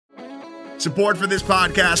Support for this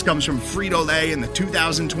podcast comes from Frito-Lay and the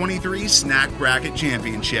 2023 Snack Bracket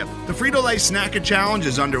Championship. The Frito-Lay Snack Challenge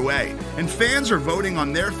is underway, and fans are voting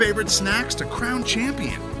on their favorite snacks to crown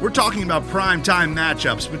champion. We're talking about prime-time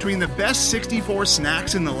matchups between the best 64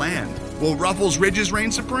 snacks in the land. Will Ruffles Ridges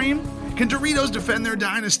reign supreme? Can Doritos defend their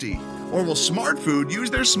dynasty? Or will Smart Food use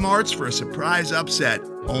their smarts for a surprise upset?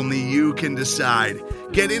 Only you can decide.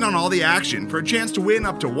 Get in on all the action for a chance to win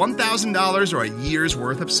up to $1,000 or a year's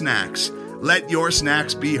worth of snacks. Let your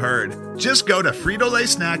snacks be heard. Just go to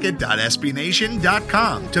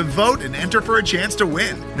fritolaysnacket.sbnation.com to vote and enter for a chance to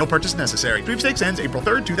win. No purchase necessary. Sweepstakes ends April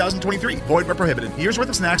 3rd, 2023. Void where prohibited. Year's worth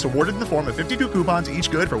of snacks awarded in the form of 52 coupons, each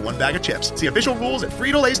good for one bag of chips. See official rules at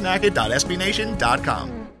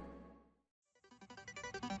fritolaysnacket.sbnation.com.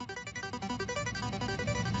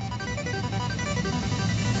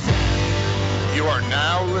 You are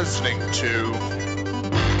now listening to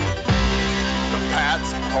the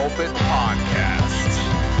Pat's Pulpit Podcast.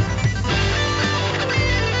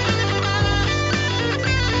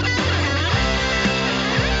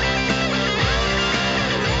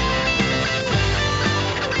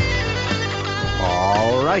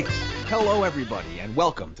 All right. Hello, everybody, and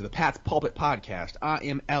welcome to the Pat's Pulpit Podcast. I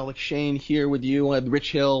am Alex Shane here with you with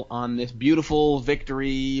Rich Hill on this beautiful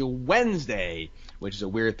Victory Wednesday, which is a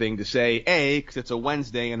weird thing to say, A, because it's a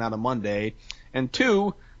Wednesday and not a Monday, and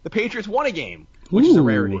 2, the Patriots won a game, which is a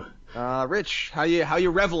rarity. Rich, how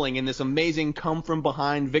you reveling in this amazing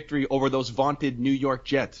come-from-behind victory over those vaunted New York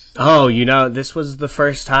Jets? Oh, this was the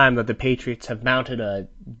first time that the Patriots have mounted a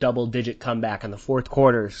double-digit comeback in the fourth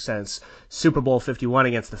quarter since Super Bowl 51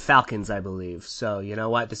 against the Falcons, I believe. So, you know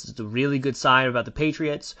what? This is a really good sign about the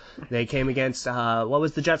Patriots. They came against, what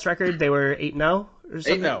was the Jets' record? They were 8-0 or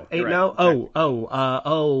something? 8-0. 8-0?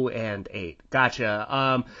 0-8.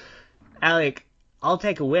 Gotcha. Alec, I'll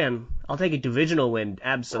take a win. I'll take a divisional win,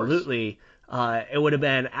 absolutely. It would have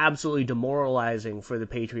been absolutely demoralizing for the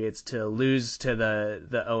Patriots to lose to the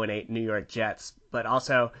 0-8 New York Jets. But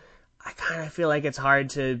also, I kind of feel like it's hard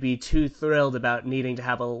to be too thrilled about needing to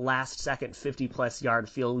have a last-second 50-plus yard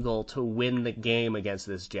field goal to win the game against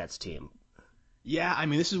this Jets team. Yeah, I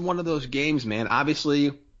mean, this is one of those games, man.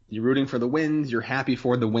 Obviously, you're rooting for the wins. You're happy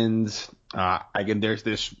for the wins. Again, there's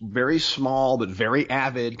this very small but very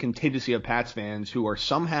avid contingency of Pats fans who are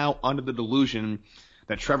somehow under the delusion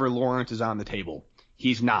that Trevor Lawrence is on the table.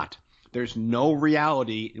 He's not. There's no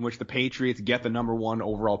reality in which the Patriots get the number one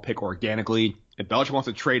overall pick organically. If Belichick wants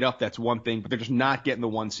to trade up, that's one thing, but they're just not getting the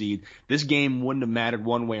one seed. This game wouldn't have mattered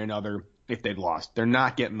one way or another if they'd lost. They're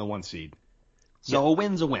not getting the one seed. So a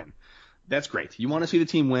win's a win. That's great. You want to see the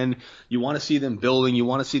team win. You want to see them building. You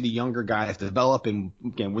want to see the younger guys develop. And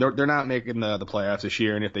again, they're not making the playoffs this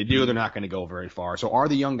year. And if they do, they're not going to go very far. So are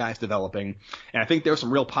the young guys developing? And I think there's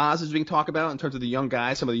some real positives we can talk about in terms of the young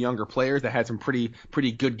guys, some of the younger players that had some pretty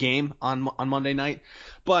good game on Monday night.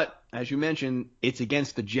 But as you mentioned, it's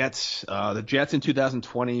against the Jets. The Jets in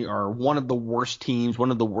 2020 are one of the worst teams,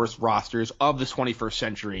 one of the worst rosters of the 21st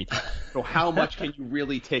century. So how much can you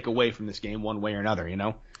really take away from this game one way or another,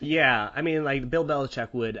 Yeah, I mean, like, Bill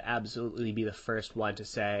Belichick would absolutely be the first one to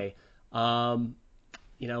say,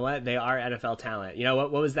 you know what, they are NFL talent. You know,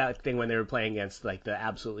 what was that thing when they were playing against, like, the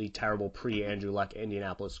absolutely terrible pre-Andrew Luck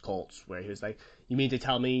Indianapolis Colts, where he was like, you mean to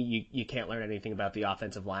tell me you can't learn anything about the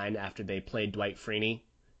offensive line after they played Dwight Freeney?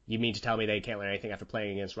 You mean to tell me they can't learn anything after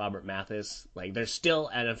playing against Robert Mathis? Like, there's still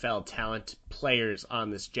NFL talent players on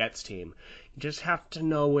this Jets team. You just have to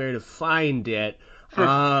know where to find it.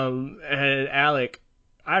 And Alec,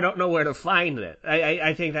 I don't know where to find it.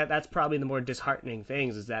 I think that's probably the more disheartening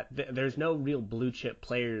things is that there's no real blue chip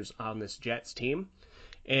players on this Jets team.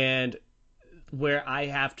 And where I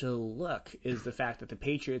have to look is the fact that the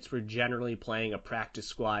Patriots were generally playing a practice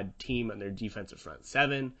squad team on their defensive front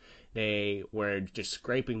seven. They were just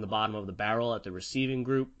scraping the bottom of the barrel at the receiving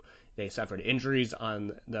group. They suffered injuries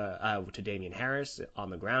on to Damian Harris on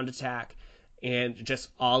the ground attack. And just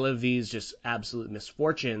all of these just absolute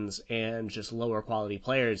misfortunes and just lower quality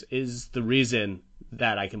players is the reason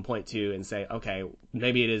that I can point to and say, okay,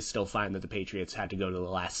 maybe it is still fine that the Patriots had to go to the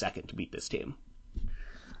last second to beat this team.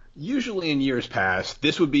 Usually in years past,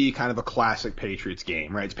 this would be kind of a classic Patriots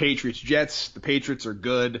game, right? It's Patriots-Jets. The Patriots are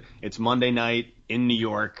good. It's Monday night in New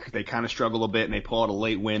York. They kind of struggle a bit, and they pull out a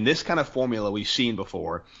late win. This kind of formula we've seen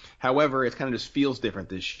before. However, it kind of just feels different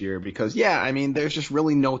this year because, yeah, I mean, there's just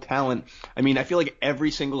really no talent. I mean, I feel like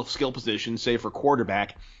every single skill position, say for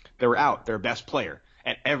quarterback, they're out, their best player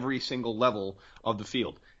at every single level of the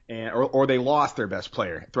field. Or they lost their best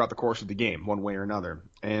player throughout the course of the game, one way or another.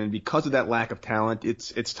 And because of that lack of talent,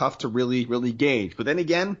 it's tough to really, really gauge. But then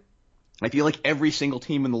again, I feel like every single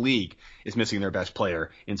team in the league is missing their best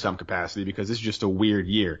player in some capacity because this is just a weird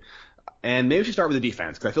year. And maybe we should start with the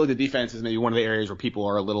defense, because I feel like the defense is maybe one of the areas where people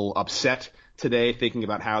are a little upset today, thinking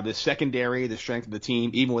about how this secondary, the strength of the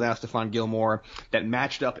team, even without Stephon Gilmore, that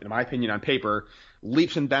matched up, in my opinion, on paper,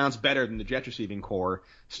 leaps and bounds better than the Jets receiving core,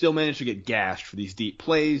 still managed to get gashed for these deep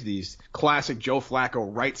plays, these classic Joe Flacco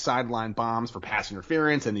right sideline bombs for pass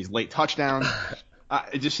interference, and these late touchdowns.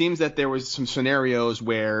 It just seems that there was some scenarios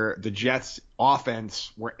where the Jets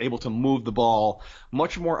offense were able to move the ball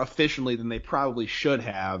much more efficiently than they probably should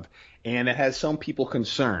have, and it has some people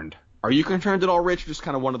concerned. Are you concerned at all, Rich? Just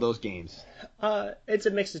kind of one of those games? It's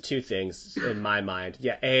a mix of two things in my mind.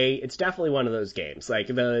 Yeah, it's definitely one of those games. Like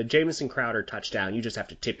the Jamison Crowder touchdown, you just have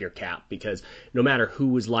to tip your cap, because no matter who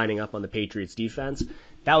was lining up on the Patriots defense,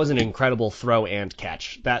 that was an incredible throw and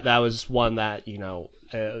catch. That was one that,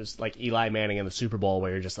 it was like Eli Manning in the Super Bowl,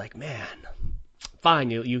 where you're just like, man, fine,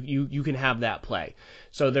 you can have that play.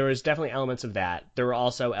 So there was definitely elements of that. There were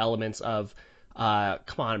also elements of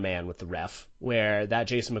come on, man, with the ref, where that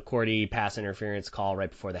Jason McCourty pass interference call right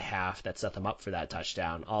before the half that set them up for that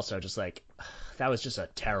touchdown. Also, just like, that was just a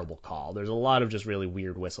terrible call. There's a lot of just really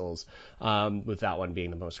weird whistles, with that one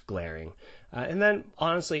being the most glaring. And then,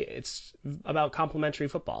 honestly, it's about complementary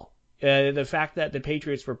football. The fact that the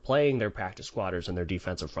Patriots were playing their practice squatters in their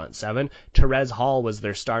defensive front seven. Terez Hall was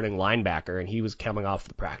their starting linebacker, and he was coming off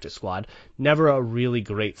the practice squad. Never a really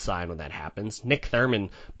great sign when that happens. Nick Thurman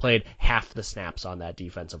played half the snaps on that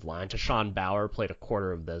defensive line. Tashawn Bauer played a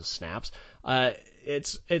quarter of those snaps.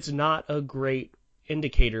 It's not a great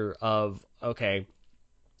indicator of, okay,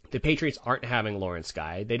 the Patriots aren't having Lawrence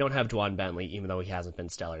Guy. They don't have Dwan Bentley, even though he hasn't been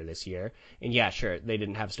stellar this year. And yeah, sure, they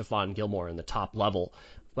didn't have Stephon Gilmore in the top level.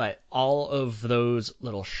 But all of those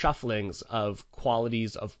little shufflings of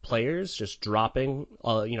qualities of players just dropping,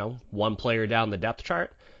 one player down the depth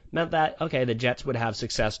chart meant that, okay, the Jets would have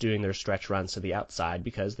success doing their stretch runs to the outside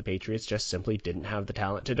because the Patriots just simply didn't have the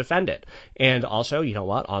talent to defend it. And also, you know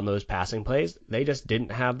what, on those passing plays, they just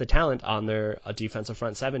didn't have the talent on their defensive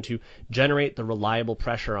front seven to generate the reliable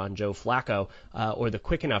pressure on Joe Flacco, or the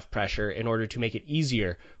quick enough pressure in order to make it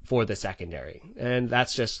easier for the secondary. And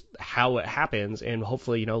that's just how it happens. And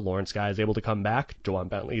hopefully, Lawrence Guy is able to come back, Dwan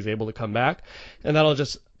Bentley is able to come back, and that'll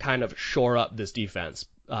just kind of shore up this defense.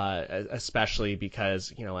 Especially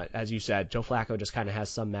because, as you said, Joe Flacco just kind of has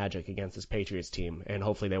some magic against this Patriots team, and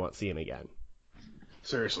hopefully they won't see him again.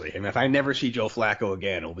 Seriously, and if I never see Joe Flacco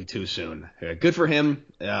again, it'll be too soon. Good for him.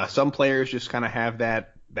 Some players just kind of have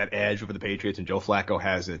that edge over the Patriots, and Joe Flacco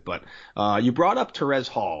has it. But you brought up Terez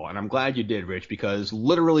Hall, and I'm glad you did, Rich, because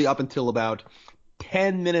literally up until about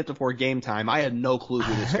 10 minutes before game time, I had no clue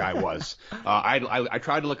who this guy was. I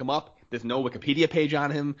tried to look him up. There's no Wikipedia page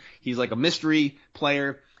on him. He's like a mystery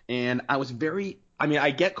player. And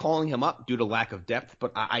I get calling him up due to lack of depth,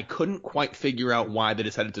 but I couldn't quite figure out why they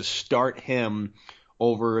decided to start him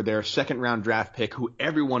over their second-round draft pick, who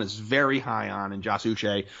everyone is very high on, in Josh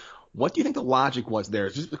Uche. What do you think the logic was there?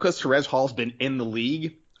 Is this because Terez Hall's been in the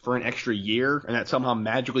league for an extra year, and that somehow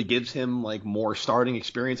magically gives him like more starting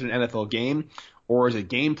experience in an NFL game? Or is it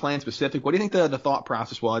game plan specific? What do you think the thought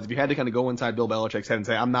process was? If you had to kind of go inside Bill Belichick's head and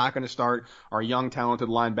say, I'm not going to start our young, talented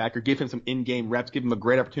linebacker, give him some in-game reps, give him a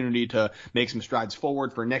great opportunity to make some strides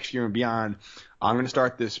forward for next year and beyond. I'm going to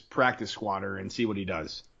start this practice squatter and see what he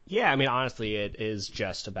does. Yeah, honestly, it is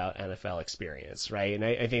just about NFL experience, right? And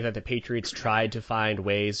I think that the Patriots tried to find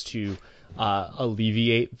ways to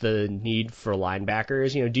alleviate the need for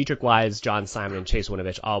linebackers. Dietrich Wise, John Simon, and Chase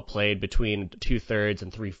Winovich all played between 2/3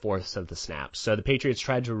 and 3/4 of the snaps. So the Patriots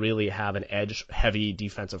tried to really have an edge-heavy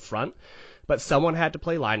defensive front, but someone had to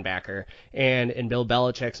play linebacker. And in Bill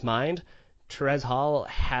Belichick's mind, Terez Hall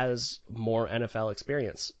has more NFL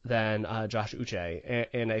experience than Josh Uche.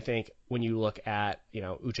 And I think when you look at,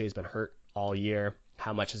 Uche's been hurt all year.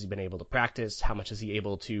 How much has he been able to practice? How much is he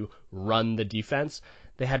able to run the defense?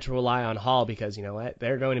 They had to rely on Hall because,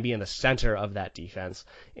 they're going to be in the center of that defense.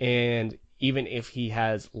 And even if he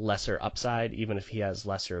has lesser upside, even if he has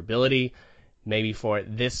lesser ability, maybe for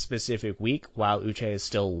this specific week, while Uche is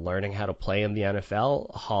still learning how to play in the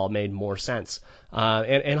NFL, Hall made more sense.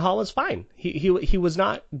 And Hall was fine. He was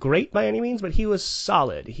not great by any means, but he was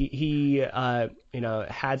solid. He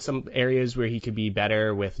had some areas where he could be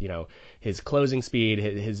better with, his closing speed,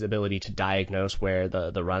 his ability to diagnose where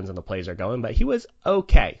the runs and the plays are going, but he was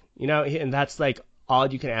okay. And that's like all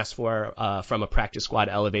you can ask for from a practice squad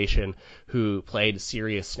elevation who played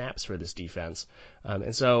serious snaps for this defense.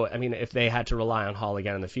 And so, if they had to rely on Hall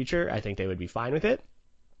again in the future, I think they would be fine with it.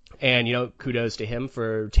 And, kudos to him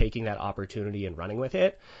for taking that opportunity and running with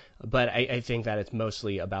it. But I think that it's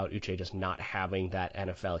mostly about Uche just not having that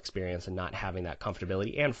NFL experience and not having that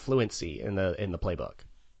comfortability and fluency in the playbook.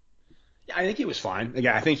 Yeah, I think he was fine.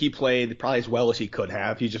 Again, I think he played probably as well as he could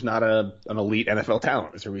have. He's just not an elite NFL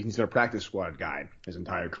talent. So he's been a practice squad guy his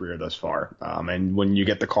entire career thus far. And when you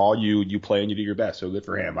get the call, you play and you do your best. So good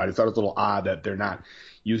for him. I just thought it was a little odd that they're not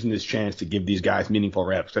using this chance to give these guys meaningful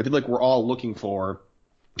reps. I feel like we're all looking for,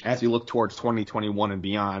 as we look towards 2021 and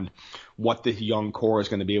beyond, what this young core is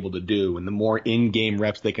going to be able to do. And the more in-game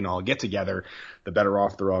reps they can all get together, the better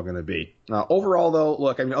off they're all going to be. Overall, though,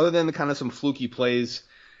 look, I mean, other than the kind of some fluky plays,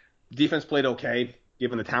 defense played okay,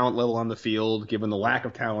 given the talent level on the field, given the lack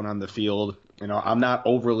of talent on the field. I'm not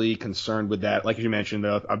overly concerned with that. Like you mentioned,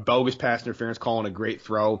 a bogus pass interference call and a great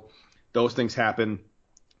throw. Those things happen.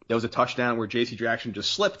 There was a touchdown where J.C. Jackson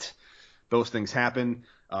just slipped. Those things happen.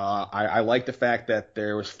 I like the fact that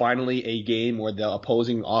there was finally a game where the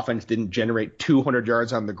opposing offense didn't generate 200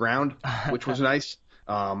 yards on the ground, which was nice.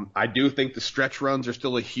 I do think the stretch runs are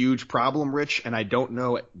still a huge problem, Rich, and I don't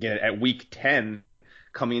know, again, at week 10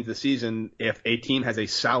 coming into the season, if a team has a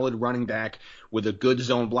solid running back with a good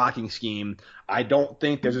zone blocking scheme, I don't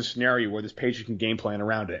think there's a scenario where this Patriots can game plan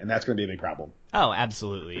around it, and that's going to be a big problem. Oh,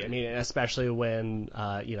 absolutely. I mean, especially when,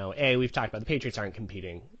 we've talked about the Patriots aren't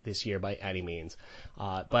competing this year by any means.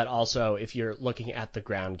 But also, if you're looking at the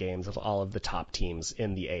ground games of all of the top teams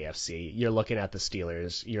in the AFC, you're looking at the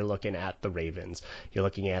Steelers, you're looking at the Ravens, you're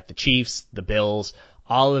looking at the Chiefs, the Bills.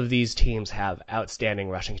 All of these teams have outstanding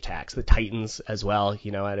rushing attacks. The Titans as well,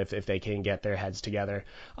 and if they can get their heads together.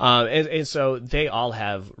 And so they all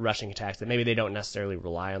have rushing attacks that maybe they don't necessarily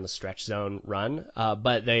rely on the stretch zone run,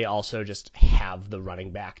 but they also just have the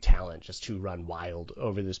running back talent just to run wild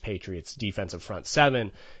over this Patriots defensive front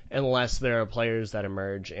seven, unless there are players that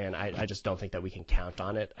emerge, and I just don't think that we can count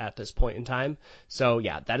on it at this point in time. So,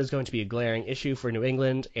 yeah, that is going to be a glaring issue for New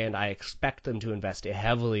England, and I expect them to invest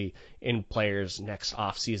heavily in players next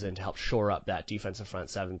offseason to help shore up that defensive front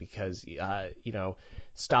seven because,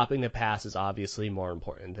 stopping the pass is obviously more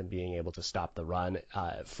important than being able to stop the run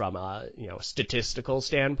from a statistical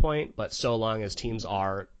standpoint. But so long as teams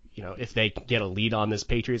are, if they get a lead on this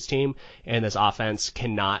Patriots team and this offense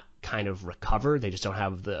cannot kind of recover, they just don't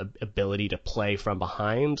have the ability to play from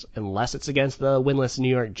behind unless it's against the winless New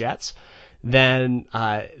York Jets, then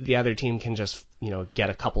the other team can just get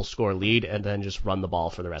a couple score lead and then just run the ball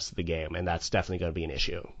for the rest of the game, and that's definitely going to be an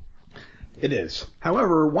issue. It is.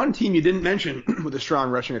 However, one team you didn't mention with a strong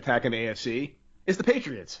rushing attack in the AFC is the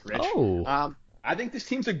Patriots, Rich. Oh. I think this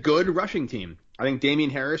team's a good rushing team. I think Damian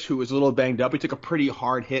Harris, who was a little banged up, he took a pretty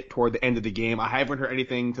hard hit toward the end of the game. I haven't heard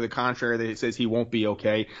anything to the contrary that says he won't be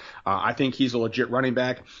okay. I think he's a legit running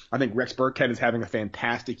back. I think Rex Burkhead is having a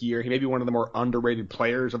fantastic year. He may be one of the more underrated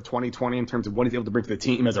players of 2020 in terms of what he's able to bring to the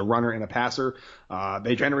team as a runner and a passer.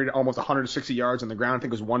 They generated almost 160 yards on the ground. I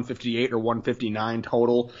think it was 158 or 159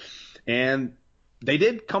 total. And they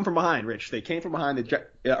did come from behind, Rich. They came from behind.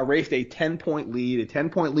 They erased a 10-point lead. A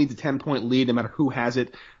 10-point lead to 10-point lead, no matter who has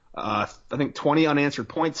it. I think 20 unanswered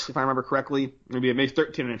points, if I remember correctly. Maybe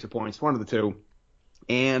 13 unanswered points, one of the two.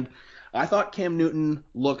 And I thought Cam Newton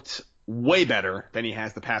looked way better than he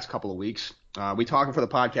has the past couple of weeks. We talked for the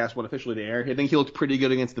podcast went officially to air. I think he looked pretty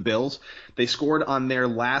good against the Bills. They scored on their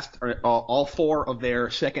all four of their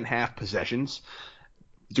second half possessions.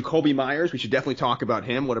 Jacoby Myers, we should definitely talk about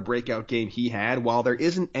him. What a breakout game he had. While there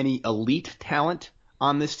isn't any elite talent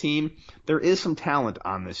on this team, there is some talent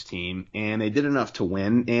on this team, and they did enough to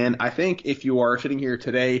win. And I think if you are sitting here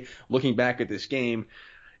today looking back at this game,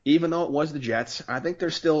 even though it was the Jets, I think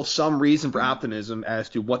there's still some reason for optimism as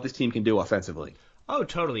to what this team can do offensively. Oh,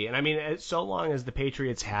 totally. And I mean, so long as the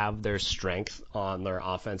Patriots have their strength on their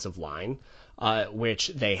offensive line, which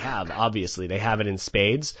they have, obviously. They have it in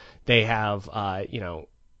spades. They have,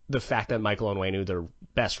 the fact that Michael Onwenu, their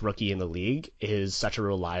best rookie in the league, is such a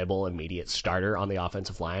reliable, immediate starter on the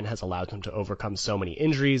offensive line has allowed them to overcome so many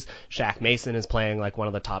injuries. Shaq Mason is playing like one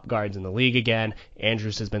of the top guards in the league again.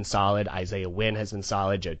 Andrews has been solid. Isaiah Wynn has been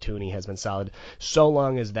solid. Joe Thuney has been solid. So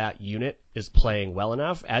long as that unit is playing well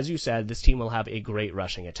enough, as you said, this team will have a great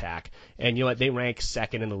rushing attack. And you know what? They rank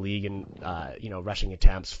second in the league in rushing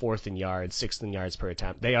attempts, fourth in yards, sixth in yards per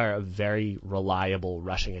attempt. They are a very reliable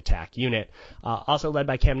rushing attack unit, also led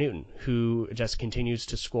by Cam Newton, who just continues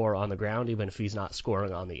to score on the ground, even if he's not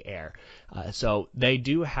scoring on the air. So they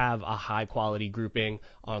do have a high-quality grouping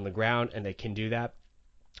on the ground, and they can do that.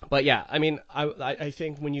 But yeah, I mean, I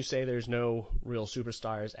think when you say there's no real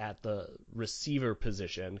superstars at the receiver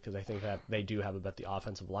position, because I think that they do have about the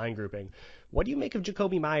offensive line grouping, what do you make of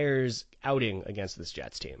Jacoby Myers' outing against this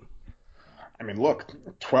Jets team? I mean, look,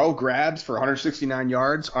 12 grabs for 169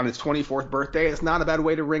 yards on his 24th birthday. It's not a bad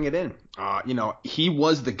way to ring it in. He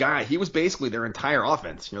was the guy. He was basically their entire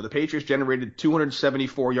offense. The Patriots generated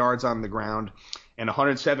 274 yards on the ground, and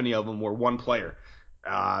 170 of them were one player.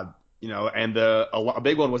 And a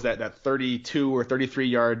big one was that 32 or 33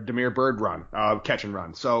 yard Demir Bird run, catch and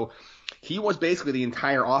run. So he was basically the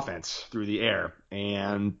entire offense through the air.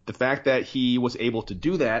 And the fact that he was able to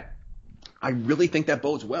do that, I really think that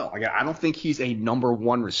bodes well. I don't think he's a number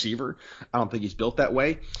one receiver. I don't think he's built that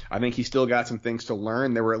way. I think he's still got some things to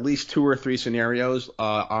learn. There were at least 2 or 3 scenarios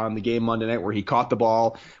on the game Monday night where he caught the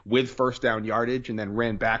ball with first down yardage and then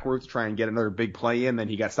ran backwards to try and get another big play in. Then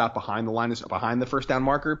he got stopped behind the first down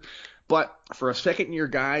marker. But for a second-year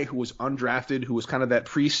guy who was undrafted, who was kind of that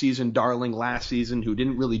preseason darling last season, who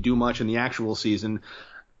didn't really do much in the actual season,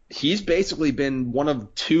 he's basically been one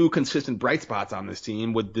of 2 consistent bright spots on this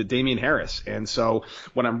team with the Damian Harris. And so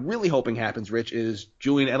what I'm really hoping happens, Rich, is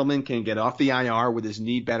Julian Edelman can get off the IR with his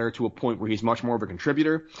knee better to a point where he's much more of a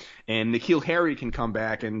contributor. And N'Keal Harry can come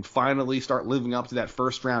back and finally start living up to that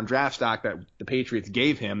first-round draft stock that the Patriots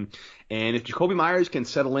gave him. And if Jacoby Myers can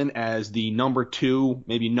settle in as the number 2,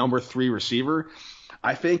 maybe number 3 receiver,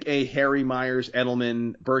 I think a Harry, Myers,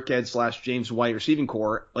 Edelman, Burkhead / James White receiving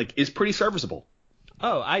core is pretty serviceable.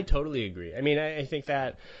 Oh, I totally agree. I mean, I think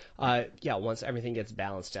that, once everything gets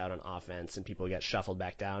balanced out on offense and people get shuffled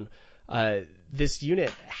back down, this unit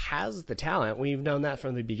has the talent. We've known that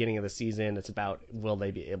from the beginning of the season. It's about will they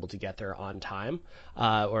be able to get there on time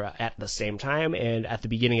or at the same time. And at the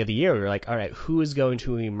beginning of the year, we were like, all right, who is going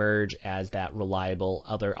to emerge as that reliable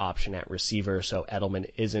other option at receiver so Edelman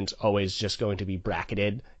isn't always just going to be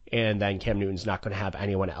bracketed and then Cam Newton's not going to have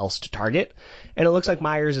anyone else to target. And it looks like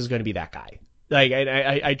Myers is going to be that guy.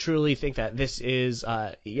 I truly think that this is,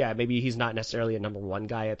 maybe he's not necessarily a number 1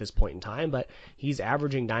 guy at this point in time, but he's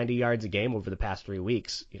averaging 90 yards a game over the past 3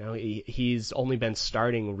 weeks. He's only been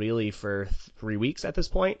starting really for 3 weeks at this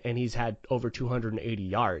point, and he's had over 280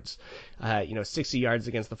 yards. 60 yards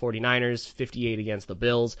against the 49ers, 58 against the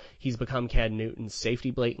Bills. He's become Cam Newton's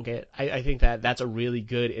safety blanket. I think that that's a really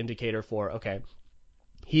good indicator for, okay,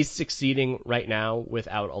 he's succeeding right now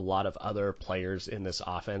without a lot of other players in this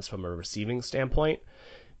offense from a receiving standpoint.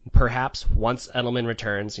 Perhaps once Edelman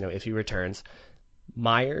returns, if he returns,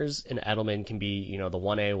 Myers and Edelman can be, the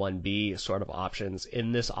 1A, 1B sort of options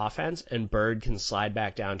in this offense, and Bird can slide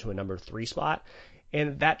back down to a number 3 spot.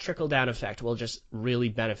 And that trickle-down effect will just really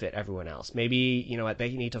benefit everyone else. Maybe, they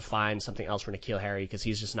need to find something else for N'Keal Harry because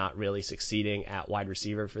he's just not really succeeding at wide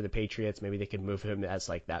receiver for the Patriots. Maybe they could move him as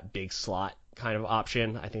that big slot kind of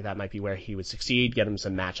option. I think that might be where he would succeed, get him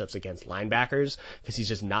some matchups against linebackers because he's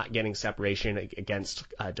just not getting separation against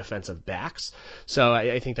defensive backs. So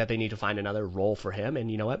I think that they need to find another role for him. And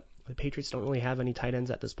you know what? The Patriots don't really have any tight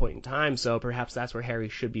ends at this point in time, so perhaps that's where Harry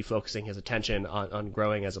should be focusing his attention on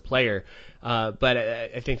growing as a player. But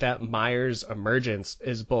I think that Myers' emergence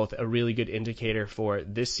is both a really good indicator for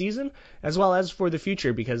this season as well as for the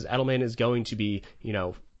future because Edelman is going to be,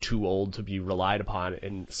 too old to be relied upon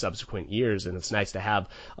in subsequent years, and it's nice to have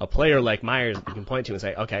a player like Myers that you can point to and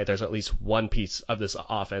say, okay, there's at least one piece of this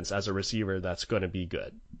offense as a receiver that's going to be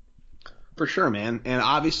good. For sure, man. And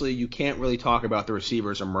obviously you can't really talk about the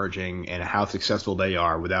receivers emerging and how successful they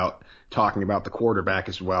are without talking about the quarterback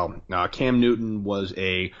as well. Cam Newton was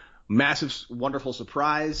a massive, wonderful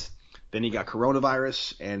surprise. Then he got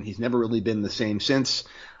coronavirus, and he's never really been the same since.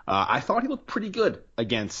 I thought he looked pretty good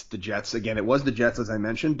against the Jets. Again, it was the Jets, as I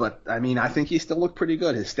mentioned, but, I think he still looked pretty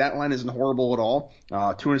good. His stat line isn't horrible at all.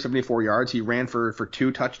 274 yards. He ran for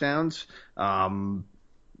 2 touchdowns.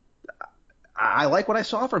 I like what I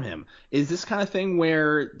saw from him. Is this kind of thing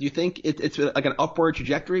where you think it's like an upward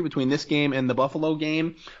trajectory between this game and the Buffalo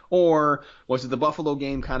game? Or was it the Buffalo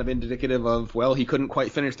game kind of indicative of, well, he couldn't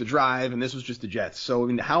quite finish the drive and this was just the Jets?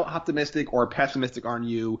 So, how optimistic or pessimistic are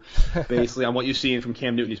you basically on what you've seen from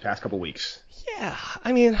Cam Newton these past couple weeks? Yeah,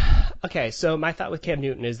 okay, so my thought with Cam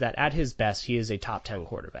Newton is that at his best, he is a top 10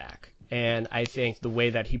 quarterback. And I think the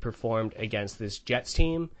way that he performed against this Jets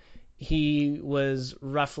team, he was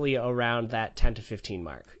roughly around that 10 to 15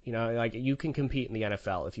 mark. You can compete in the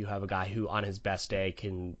NFL if you have a guy who on his best day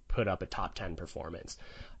can put up a top 10 performance.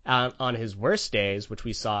 On his worst days, which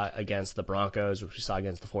we saw against the Broncos, which we saw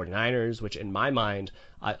against the 49ers, which in my mind,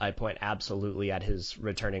 I point absolutely at his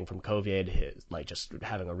returning from COVID, his, just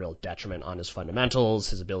having a real detriment on his fundamentals,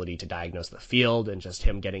 his ability to diagnose the field, and just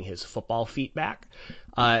him getting his football feet back.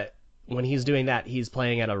 When he's doing that, he's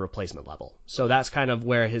playing at a replacement level. So that's kind of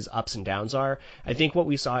where his ups and downs are. I think what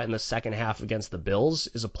we saw in the second half against the Bills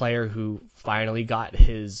is a player who finally got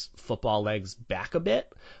his football legs back a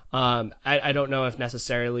bit. I don't know if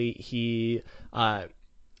necessarily he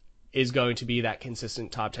is going to be that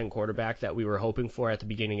consistent top 10 quarterback that we were hoping for at the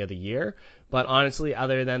beginning of the year. But honestly,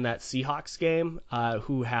 other than that Seahawks game,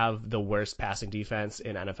 who have the worst passing defense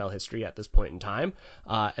in NFL history at this point in time,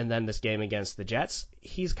 and then this game against the Jets,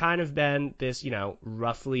 he's kind of been this,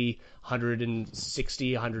 roughly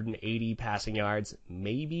 160, 180 passing yards,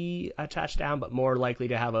 maybe a touchdown, but more likely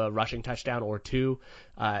to have a rushing touchdown or two.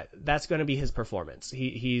 That's going to be his performance.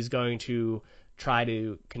 He's going to try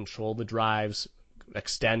to control the drives,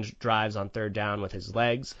 extend drives on third down with his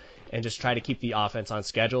legs, and just try to keep the offense on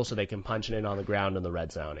schedule so they can punch it in on the ground in the red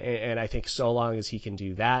zone. And I think so long as he can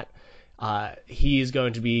do that, he's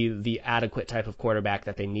going to be the adequate type of quarterback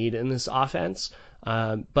that they need in this offense.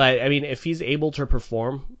 But I mean, if he's able to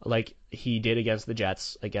perform like he did against the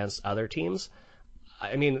Jets, against other teams,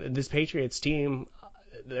 I mean, this Patriots team,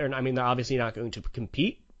 they're obviously not going to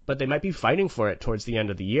compete, but they might be fighting for it towards the end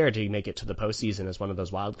of the year to make it to the postseason as one of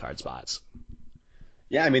those wild card spots.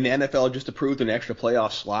 Yeah, I mean, the NFL just approved an extra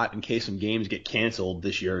playoff slot in case some games get canceled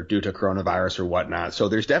this year due to coronavirus or whatnot. So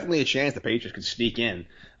there's definitely a chance the Patriots could sneak in.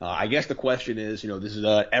 I guess the question is, this is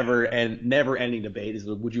a never-ending debate, is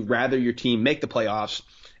would you rather your team make the playoffs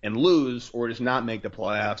and lose or just not make the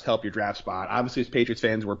playoffs, help your draft spot? Obviously, as Patriots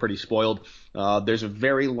fans, we're pretty spoiled. There's a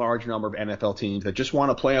very large number of NFL teams that just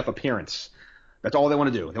want a playoff appearance. That's all they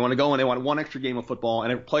want to do. They want to go and they want one extra game of football,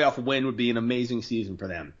 and a playoff win would be an amazing season for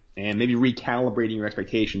them. And maybe recalibrating your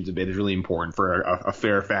expectations a bit is really important for a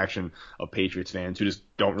fair faction of Patriots fans who just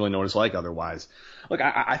don't really know what it's like otherwise. Look,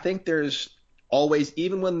 I think there's always,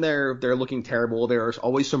 even when they're looking terrible, there's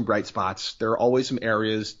always some bright spots. There are always some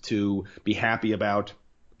areas to be happy about.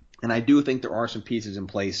 And I do think there are some pieces in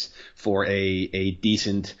place for a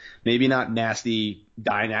decent, maybe not nasty,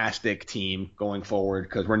 dynastic team going forward,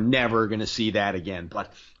 because we're never going to see that again.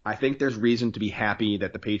 But I think there's reason to be happy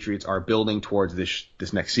that the Patriots are building towards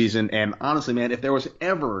this next season. And honestly, man, if there was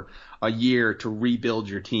ever a year to rebuild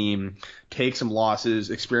your team, take some losses,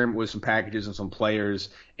 experiment with some packages and some players,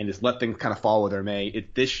 and just let things kind of fall where they may,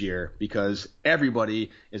 it's this year, because everybody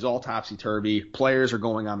is all topsy-turvy. Players are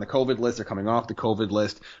going on the COVID list. They're coming off the COVID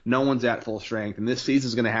list. No one's at full strength, and this season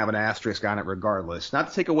is going to have an asterisk on it regardless. Not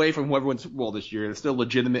to take away from whoever wins Super Bowl this year. It's still a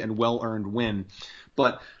legitimate and well-earned win.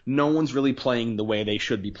 But no one's really playing the way they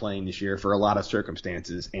should be playing this year for a lot of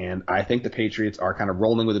circumstances. And I think the Patriots are kind of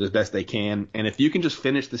rolling with it as best they can. And if you can just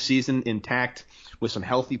finish the season intact with some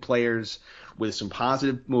healthy players, with some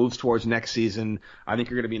positive moves towards next season, I think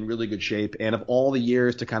you're going to be in really good shape. And of all the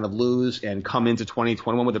years to kind of lose and come into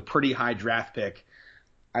 2021 with a pretty high draft pick,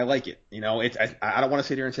 I like it. I don't want to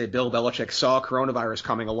sit here and say Bill Belichick saw coronavirus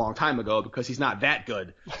coming a long time ago, because he's not that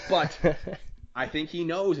good. But I think he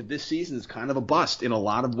knows that this season is kind of a bust in a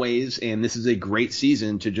lot of ways, and this is a great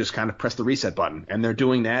season to just kind of press the reset button. And they're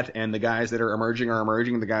doing that, and the guys that are emerging,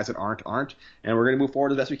 and the guys that aren't, and we're going to move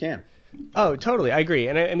forward as best we can. Oh, totally. I agree.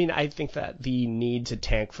 And I think that the need to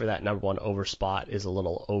tank for that number one over spot is a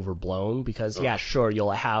little overblown, because, yeah, sure,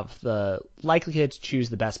 you'll have the likelihood to choose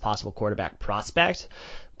the best possible quarterback prospect,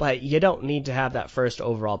 but you don't need to have that first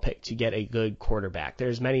overall pick to get a good quarterback.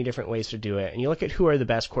 There's many different ways to do it. And you look at who are the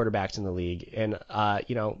best quarterbacks in the league. And,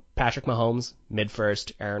 Patrick Mahomes,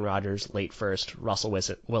 mid-first, Aaron Rodgers, late first, Russell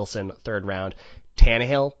Wilson, third round,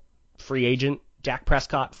 Tannehill, free agent, Dak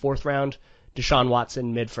Prescott, fourth round, Deshaun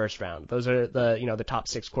Watson, mid-first round. Those are the top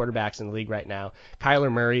six quarterbacks in the league right now.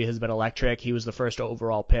 Kyler Murray has been electric. He was the first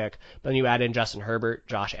overall pick. But then you add in Justin Herbert,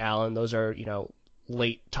 Josh Allen. Those are,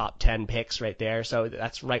 late top 10 picks right there. So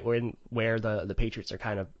that's right where the Patriots are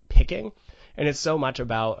kind of picking. And it's so much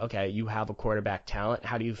about, okay, you have a quarterback talent.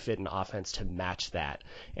 How do you fit an offense to match that?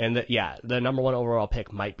 And the number one overall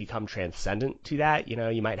pick might become transcendent to that.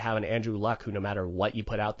 You might have an Andrew Luck who, no matter what you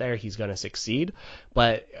put out there, he's going to succeed.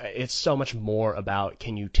 But it's so much more about,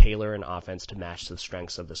 can you tailor an offense to match the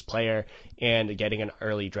strengths of this player? And getting an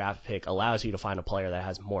early draft pick allows you to find a player that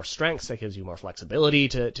has more strengths, that gives you more flexibility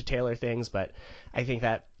to tailor things. But I think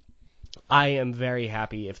that I am very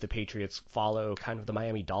happy if the Patriots follow kind of the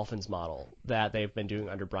Miami Dolphins model that they've been doing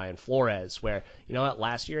under Brian Flores, where,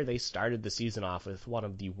 last year they started the season off with one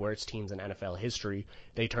of the worst teams in NFL history.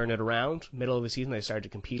 They turned it around. Middle of the season, they started to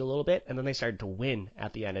compete a little bit, and then they started to win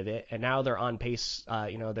at the end of it. And now they're on pace.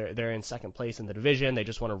 They're in second place in the division. They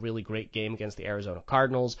just won a really great game against the Arizona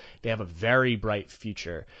Cardinals. They have a very bright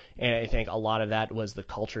future. And I think a lot of that was the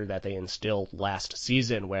culture that they instilled last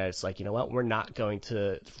season, where it's like, we're not going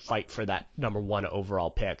to fight for that number one overall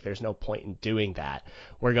pick. There's no point in doing that.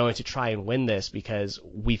 We're going to try and win this because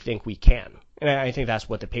we think we can. And I think that's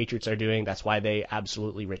what the Patriots are doing. That's why they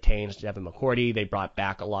absolutely retained Devin McCourty. They brought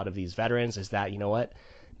back a lot of these veterans, is that,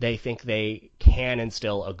 they think they can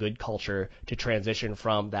instill a good culture to transition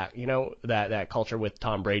from that, that culture with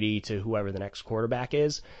Tom Brady to whoever the next quarterback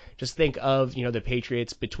is. Just think of, the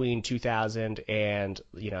Patriots between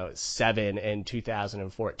 2007 and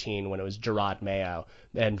 2014 when it was Gerard Mayo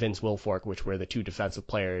and Vince Wilfork, which were the two defensive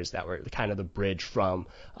players that were kind of the bridge from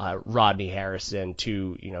Rodney Harrison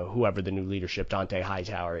to, whoever the new leadership, Dante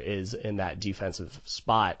Hightower, is in that defensive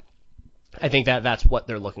spot. I think that that's what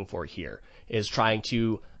they're looking for here, is trying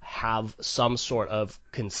to have some sort of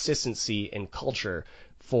consistency in culture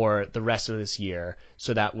for the rest of this year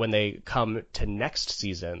so that when they come to next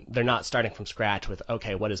season, they're not starting from scratch with,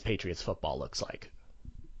 okay, what does Patriots football looks like?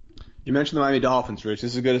 You mentioned the Miami Dolphins, Rich.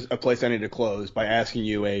 This is a place I need to close by asking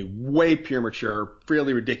you a way premature,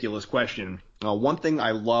 fairly ridiculous question. One thing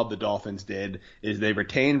I love the Dolphins did is they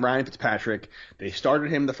retained Ryan Fitzpatrick. They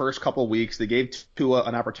started him the first couple of weeks. They gave Tua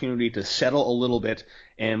an opportunity to settle a little bit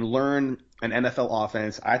and learn an NFL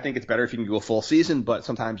offense. I think it's better if you can go a full season, but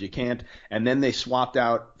sometimes you can't. And then they swapped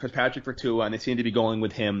out Fitzpatrick for Tua, and they seem to be going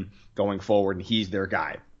with him going forward, and he's their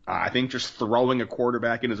guy. I think just throwing a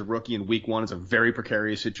quarterback in as a rookie in week 1 is a very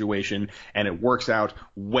precarious situation, and it works out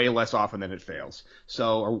way less often than it fails.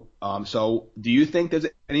 So do you think there's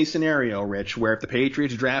any scenario, Rich, where if the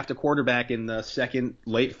Patriots draft a quarterback in the second,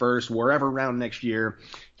 late first, wherever round next year,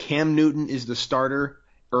 Cam Newton is the starter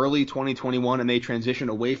early 2021 and they transition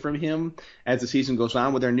away from him as the season goes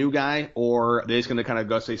on with their new guy, or are they just going to kind of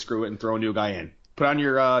go say screw it and throw a new guy in? Put on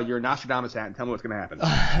your Nostradamus hat and tell me what's going to happen.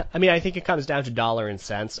 I mean, I think it comes down to dollar and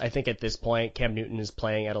cents. I think at this point, Cam Newton is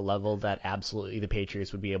playing at a level that absolutely the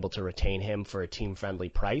Patriots would be able to retain him for a team-friendly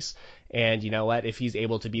price. And you know what? If he's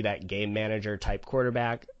able to be that game manager type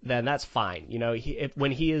quarterback, then that's fine.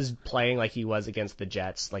 When he is playing like he was against the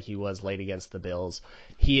Jets, like he was late against the Bills,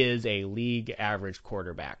 he is a league average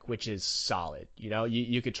quarterback, which is solid.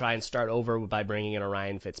 You could try and start over by bringing in a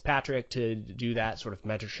Ryan Fitzpatrick to do that sort of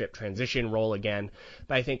mentorship transition role again.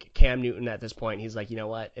 But I think Cam Newton at this point, he's like, you know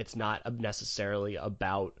what? It's not necessarily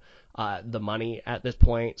about the money at this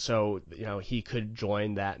point. So, he could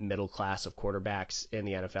join that middle class of quarterbacks in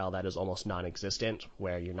the NFL that is almost non-existent,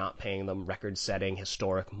 where you're not paying them record-setting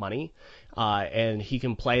historic money. And he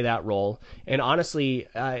can play that role. And honestly,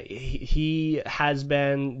 he has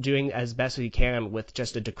been doing as best as he can with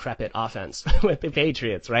just a decrepit offense with the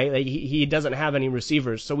Patriots, right? Like, he doesn't have any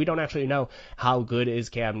receivers, so we don't actually know how good is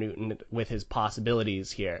Cam Newton with his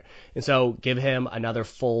possibilities here. And so give him another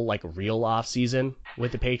full, real off season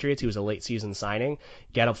with the Patriots. He was a late season signing.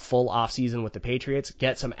 Get a full off season with the Patriots.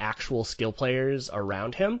 Get some actual skill players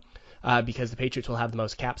around him. Because the Patriots will have the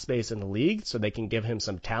most cap space in the league, so they can give him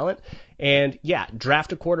some talent. And,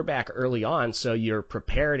 draft a quarterback early on so you're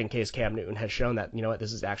prepared in case Cam Newton has shown that,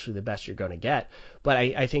 this is actually the best you're going to get. But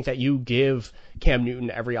I think that you give Cam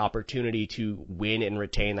Newton every opportunity to win and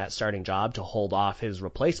retain that starting job to hold off his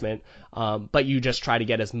replacement, but you just try to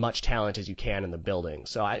get as much talent as you can in the building.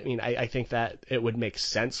 So, I think that it would make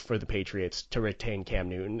sense for the Patriots to retain Cam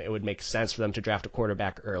Newton. It would make sense for them to draft a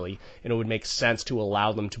quarterback early, and it would make sense to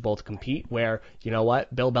allow them to both compete where,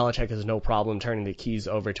 Bill Belichick has no problem turning the keys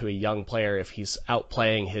over to a young player if he's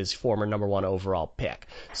outplaying his former number 1 overall pick.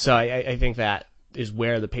 So I think that is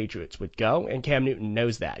where the Patriots would go, and Cam Newton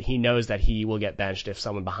knows that. He knows that he will get benched if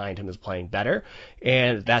someone behind him is playing better,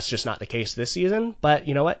 and that's just not the case this season. But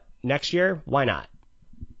you know what? Next year, why not?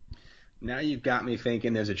 Now you've got me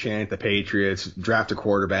thinking there's a chance the Patriots draft a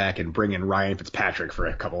quarterback and bring in Ryan Fitzpatrick for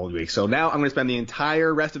a couple of weeks. So now I'm going to spend the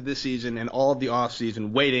entire rest of this season and all of the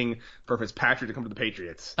offseason waiting for Fitzpatrick to come to the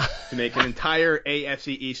Patriots to make an entire AFC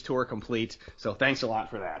East tour complete. So thanks a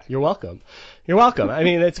lot for that. You're welcome. You're welcome. I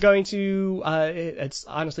mean, it's going to it's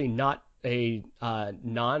honestly not a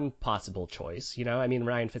non-possible choice.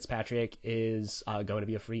 Ryan Fitzpatrick is going to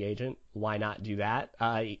be a free agent. Why not do that?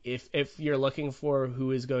 If you're looking for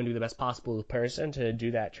who is going to be the best possible person to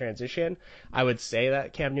do that transition, I would say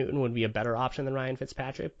that Cam Newton would be a better option than Ryan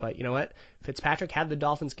Fitzpatrick. But you know what? Fitzpatrick had the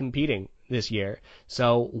Dolphins competing this year,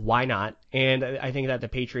 so why not? And I think that the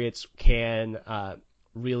Patriots can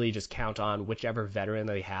really just count on whichever veteran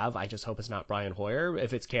they have. I just hope it's not Brian Hoyer.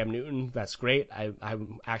 If it's Cam Newton, that's great.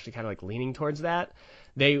 I'm actually kind of leaning towards that.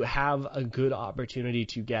 They have a good opportunity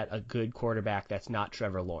to get a good quarterback that's not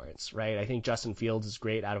Trevor Lawrence, right? I think Justin Fields is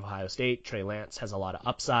great out of Ohio State. Trey Lance has a lot of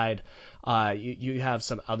upside. You have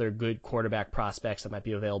some other good quarterback prospects that might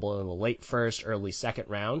be available in the late first, early second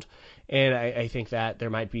round. And I think that there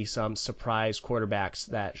might be some surprise quarterbacks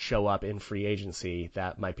that show up in free agency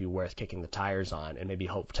that might be worth kicking the tires on and maybe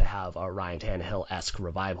hope to have a Ryan Tannehill-esque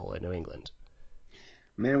revival in New England.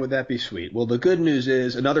 Man, would that be sweet. Well, the good news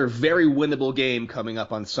is another very winnable game coming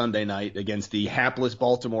up on Sunday night against the hapless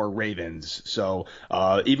Baltimore Ravens. So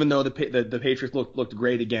even though the Patriots looked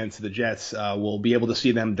great against the Jets, we'll be able to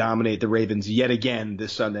see them dominate the Ravens yet again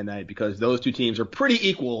this Sunday night because those two teams are pretty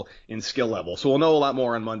equal in skill level. So we'll know a lot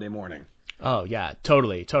more on Monday morning. Oh, yeah,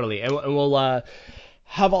 totally. And we'll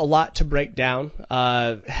have a lot to break down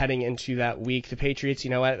heading into that week. The Patriots,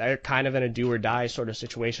 they're kind of in a do-or-die sort of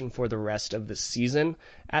situation for the rest of the season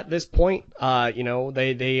at this point.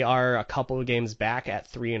 They are a couple of games back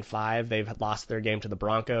at 3-5. They've lost their game to the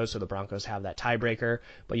Broncos, so the Broncos have that tiebreaker.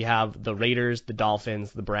 But you have the Raiders, the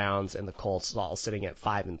Dolphins, the Browns, and the Colts all sitting at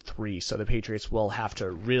 5-3. So the Patriots will have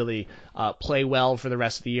to really play well for the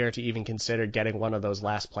rest of the year to even consider getting one of those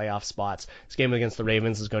last playoff spots. This game against the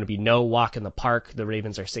Ravens is going to be no walk in the park. The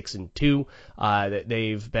Ravens are 6-2.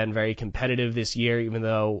 They've been very competitive this year, even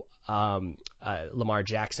though Lamar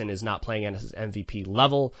Jackson is not playing at his MVP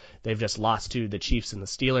level. They've just lost to the Chiefs and the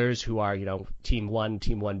Steelers, who are, Team 1,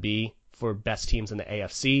 Team 1B for best teams in the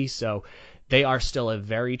AFC. So they are still a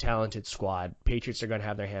very talented squad. Patriots are going to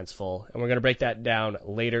have their hands full, and we're going to break that down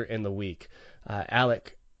later in the week.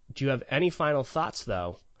 Alec, do you have any final thoughts,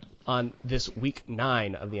 though, on this Week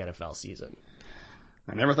 9 of the NFL season?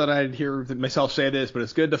 I never thought I'd hear myself say this, but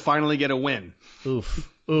it's good to finally get a win. Oof.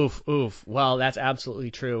 Well, that's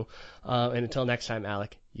absolutely true. And until next time,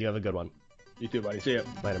 Alec, you have a good one. You too, buddy. See ya.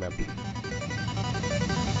 Later, man.